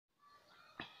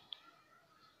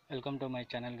Welcome to my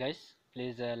channel, guys.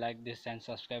 Please like this and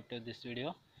subscribe to this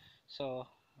video. So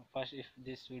first, if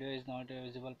this video is not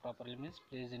visible properly, means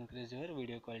please increase your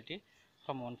video quality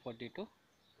from 140 to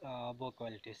above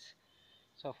qualities.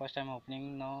 So first I'm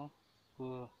opening now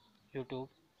YouTube.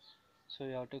 So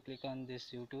you have to click on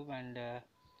this YouTube and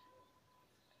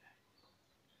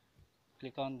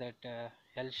click on that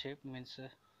L shape, means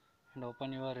and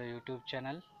open your YouTube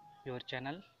channel, your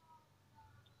channel.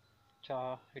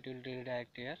 So it will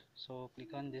redirect here. So click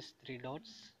on these three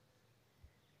dots,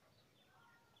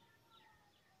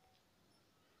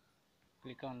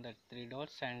 click on that three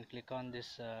dots and click on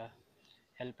this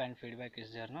help and feedback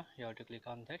is there, no? You have to click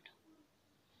on that.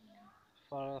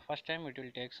 For first time it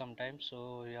will take some time,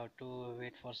 so you have to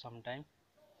wait for some time.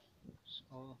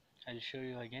 So I'll show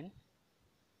you again.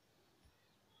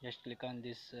 Just click on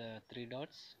this three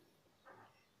dots,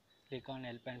 click on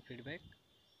help and feedback.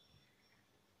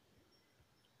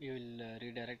 You will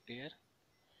redirect here.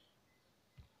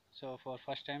 So for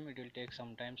first time it will take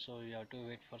some time, so you have to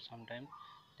wait for some time,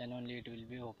 then only it will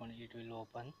be open, it will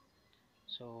open.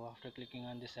 So after clicking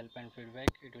on this help and feedback,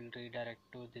 it will redirect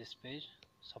to this page,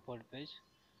 support page.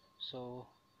 So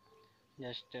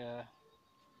just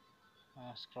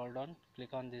scroll down, click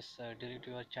on this delete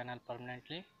your channel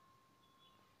permanently.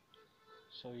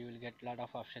 So you will get lot of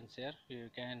options here, you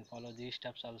can follow these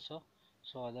steps also.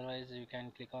 So otherwise you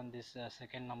can click on this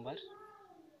second number,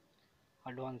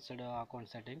 advanced account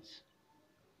settings.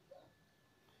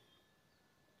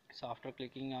 So after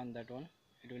clicking on that one,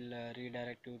 it will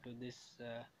redirect you to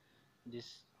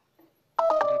this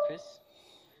interface,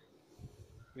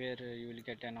 where you will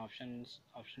get an option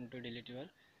to delete your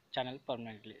channel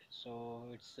permanently. So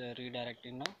it's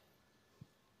redirecting now.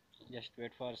 Just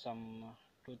wait for some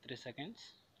 2-3 seconds.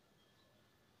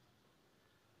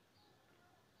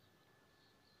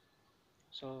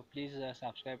 So please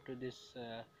subscribe to this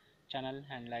channel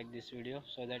and like this video,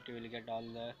 so that you will get all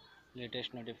the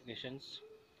latest notifications.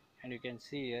 And you can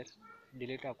see here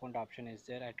delete account option is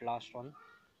there at last one.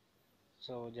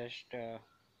 So just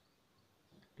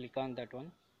click on that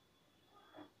one.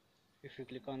 If you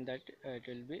click on that, it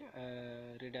will be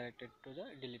redirected to the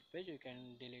delete page. You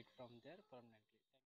can delete from there permanently.